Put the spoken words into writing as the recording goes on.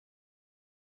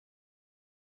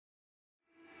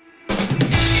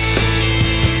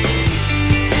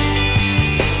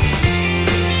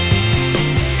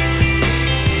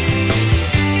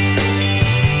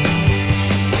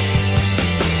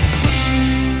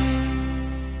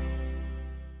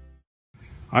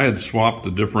I had swapped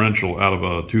the differential out of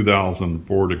a 2000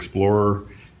 Ford Explorer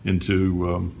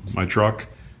into my truck.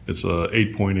 It's a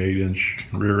 8.8-inch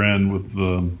rear end with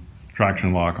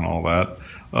traction lock and all that.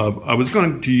 I was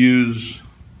going to use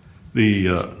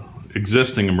the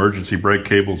existing emergency brake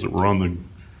cables that were on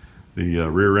the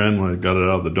rear end when I got it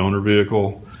out of the donor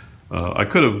vehicle. I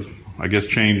could have, I guess,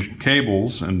 changed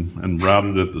cables and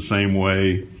routed it the same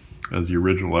way as the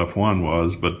original F1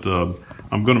 was, but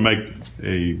I'm going to make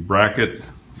a bracket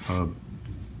to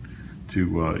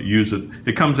use it.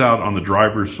 It comes out on the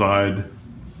driver's side,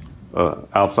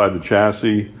 outside the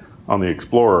chassis on the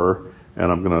Explorer,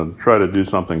 and I'm going to try to do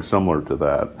something similar to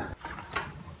that.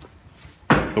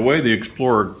 The way the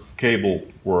Explorer cable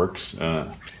works,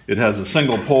 it has a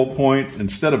single pull point.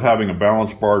 Instead of having a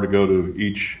balance bar to go to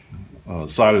each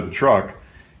side of the truck,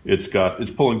 it's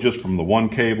pulling just from the one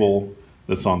cable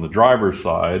that's on the driver's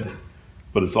side,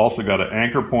 but it's also got an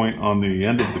anchor point on the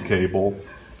end of the cable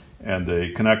and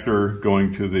a connector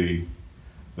going to the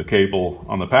cable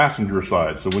on the passenger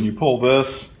side. So when you pull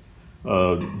this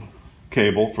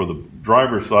cable for the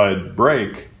driver's side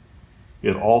brake,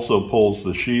 it also pulls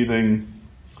the sheathing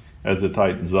as it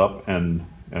tightens up, and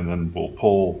then will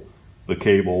pull the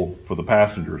cable for the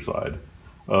passenger side.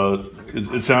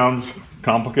 It sounds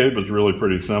complicated, but it's really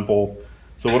pretty simple.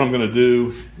 So what I'm going to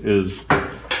do is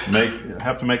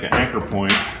have to make an anchor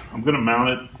point. I'm going to mount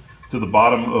it to the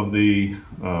bottom of the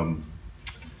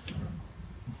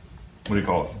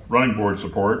running board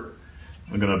support.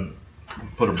 I'm going to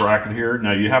put a bracket here.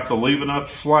 Now you have to leave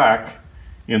enough slack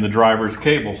in the driver's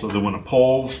cable so that when it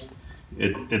pulls,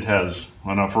 it has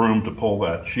enough room to pull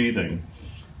that sheathing.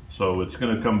 So it's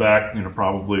going to come back,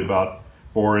 probably about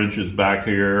 4 inches back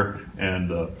here,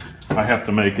 and I have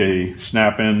to make a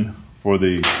snap-in for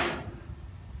the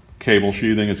cable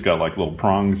sheathing. It's got like little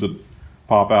prongs that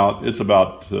pop out. It's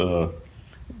about 30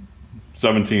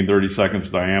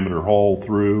 diameter hole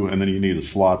through, and then you need a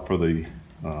slot for the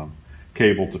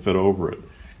cable to fit over it.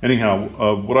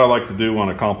 Anyhow, what I like to do on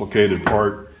a complicated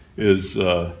part is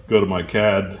go to my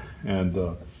C.A.D and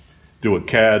do a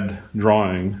C.A.D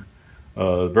drawing.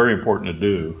 Very important to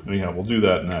do. Anyhow, we'll do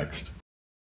that next.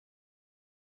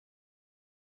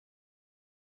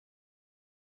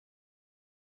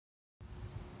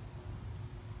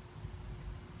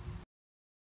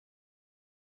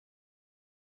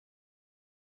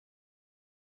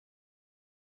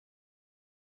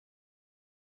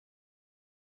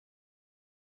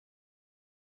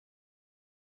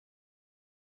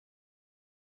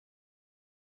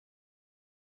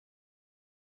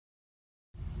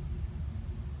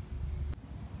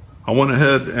 I went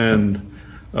ahead and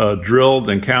drilled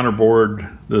and counterbored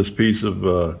this piece of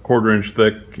 1/4 inch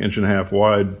thick, 1.5 inch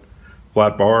wide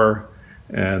flat bar,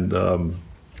 and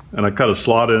I cut a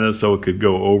slot in it so it could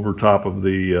go over top of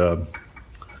the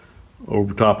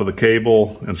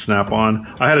cable and snap on.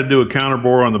 I had to do a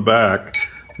counterbore on the back.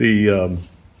 The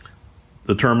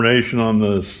termination on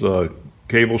this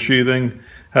cable sheathing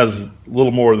has a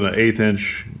little more than an 1/8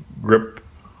 inch grip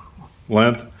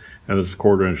length, and it's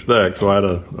 1/4 inch thick, so I had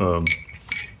to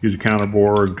use a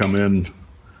counterbore and come in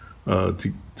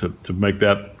to make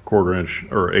that 1/4 inch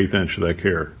or 1/8 inch thick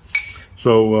here.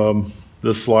 So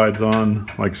this slides on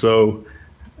like so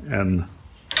and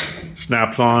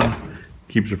snaps on,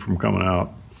 keeps it from coming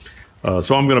out.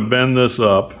 So I'm going to bend this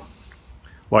up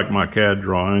like my C.A.D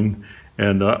drawing,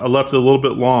 and I left it a little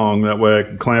bit long, that way I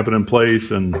can clamp it in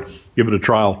place and give it a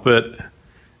trial fit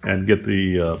and get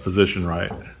the position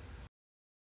right.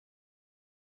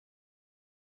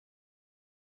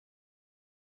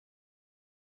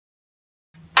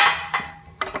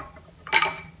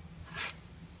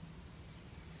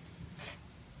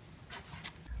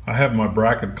 I have my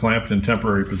bracket clamped in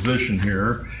temporary position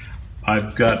here.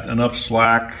 I've got enough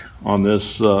slack on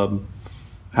this cable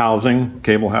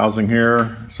housing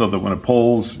here, so that when it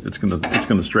pulls, it's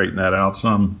gonna straighten that out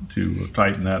some to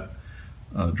tighten that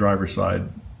driver's side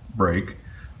brake.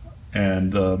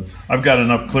 And I've got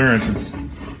enough clearance.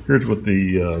 Here's what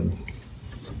this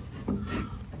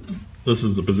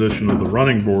is the position of the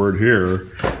running board here.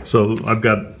 So I've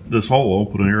got this whole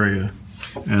open area,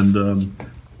 and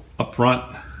up front,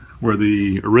 where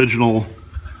the original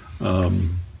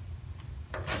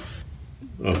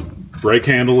brake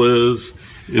handle is,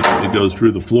 it goes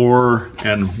through the floor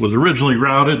and was originally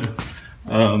routed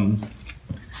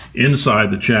inside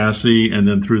the chassis and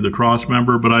then through the cross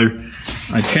member, but I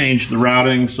changed the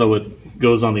routing so it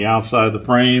goes on the outside of the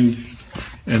frame,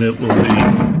 and it will be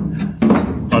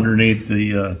underneath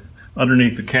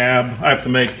the cab. I have to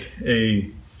make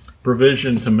a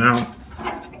provision to mount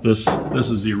this. This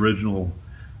is the original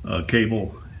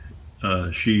cable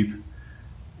sheath,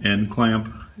 end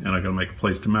clamp, and I gotta make a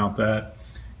place to mount that.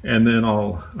 And then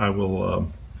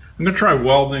I'm gonna try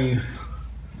welding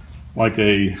like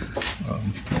a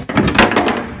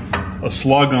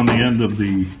slug on the end of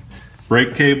the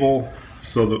brake cable,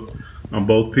 so that on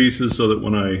both pieces, so that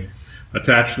when I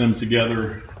attach them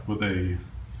together with one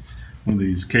of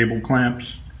these cable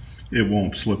clamps, it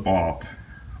won't slip off.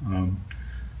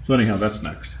 So anyhow, that's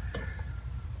next.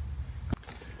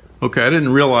 Okay, I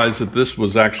didn't realize that this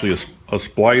was actually a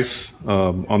splice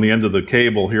on the end of the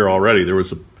cable here already. There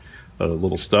was a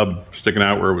little stub sticking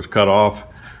out where it was cut off.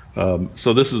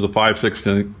 So this is a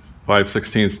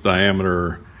 5/16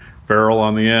 diameter ferrule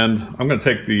on the end. I'm going to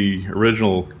take the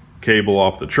original cable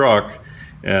off the truck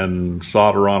and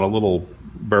solder on a little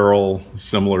barrel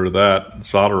similar to that,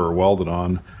 solder or weld it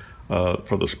on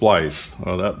for the splice.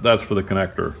 That's for the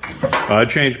connector. I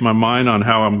changed my mind on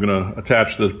how I'm going to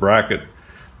attach this bracket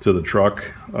to the truck.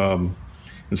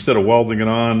 Instead of welding it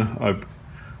on,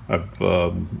 I've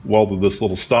welded this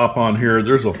little stop on here.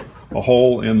 There's a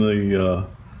hole in the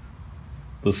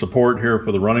support here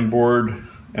for the running board,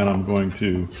 and I'm going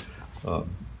to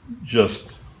just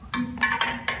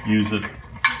use it,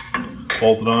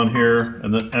 bolt it on here,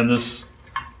 and this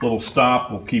little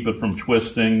stop will keep it from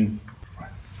twisting.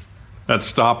 That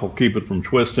stop will keep it from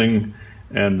twisting,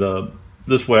 and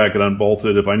this way I could unbolt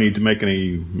it if I need to make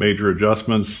any major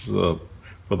adjustments for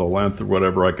the length or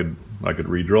whatever. I could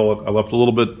re-drill it. I left a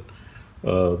little bit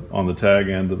on the tag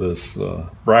end of this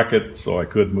bracket, so I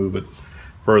could move it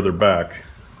further back.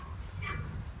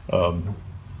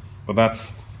 But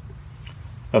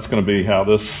that's going to be how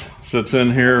this sits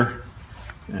in here.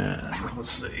 And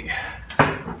let's see.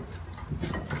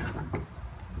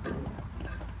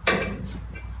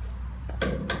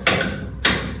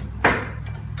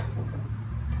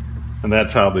 And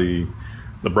that's how the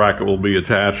bracket will be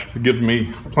attached. It gives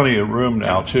me plenty of room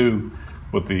now too,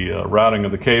 with the routing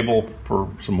of the cable for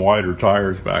some wider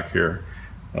tires back here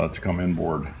to come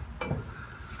inboard.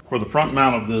 For the front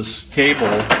mount of this cable,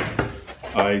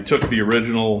 I took the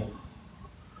original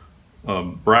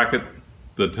bracket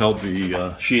that held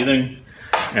the sheathing,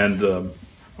 and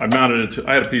I mounted it to,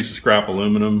 I had a piece of scrap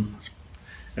aluminum,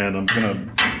 and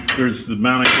there's the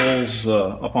mounting holes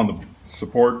up on the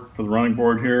support for the running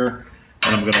board here,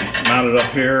 and I'm gonna mount it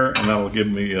up here, and that'll give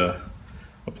me a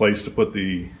place to put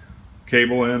the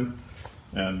cable in,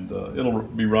 and it'll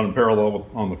be running parallel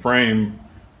on the frame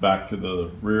back to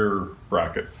the rear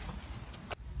bracket.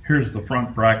 Here's the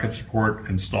front bracket support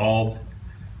installed.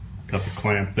 Got the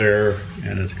clamp there,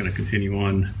 and it's going to continue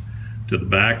on to the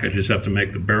back. I just have to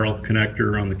make the barrel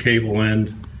connector on the cable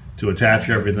end to attach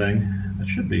everything. That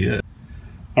should be it.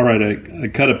 All right, I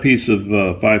cut a piece of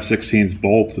 5/16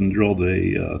 bolt and drilled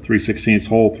a 3/16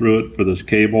 hole through it for this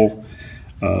cable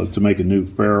to make a new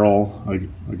ferrule.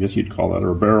 I guess you'd call that,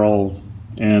 or a barrel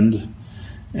end.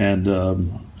 And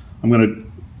I'm going to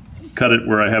cut it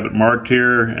where I have it marked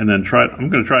here, and then I'm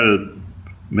going to try to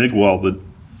MIG weld it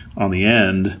on the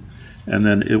end, and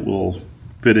then it will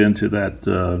fit into that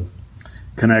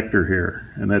connector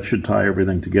here, and that should tie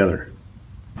everything together.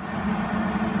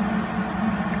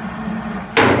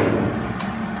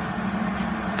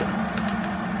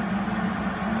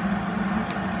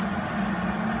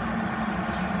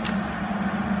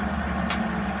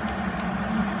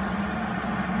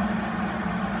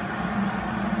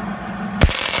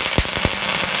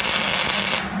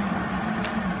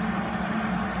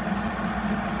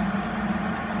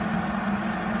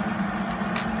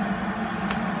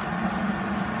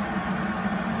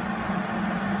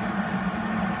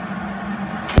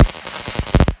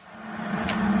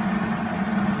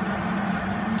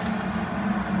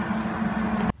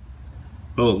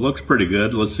 Well, it looks pretty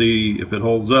good. Let's see if it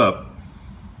holds up.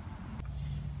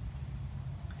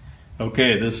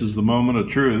 Okay, this is the moment of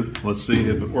truth. Let's see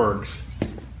if it works.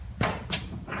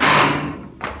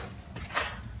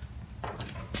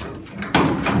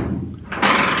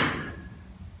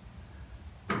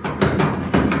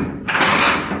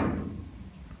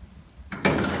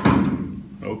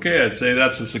 Okay, I'd say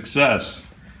that's a success.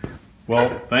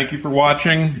 Well, thank you for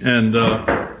watching, and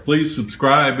please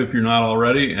subscribe if you're not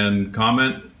already, and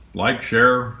comment, like,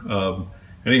 share.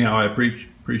 Anyhow, I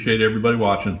appreciate everybody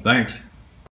watching. Thanks.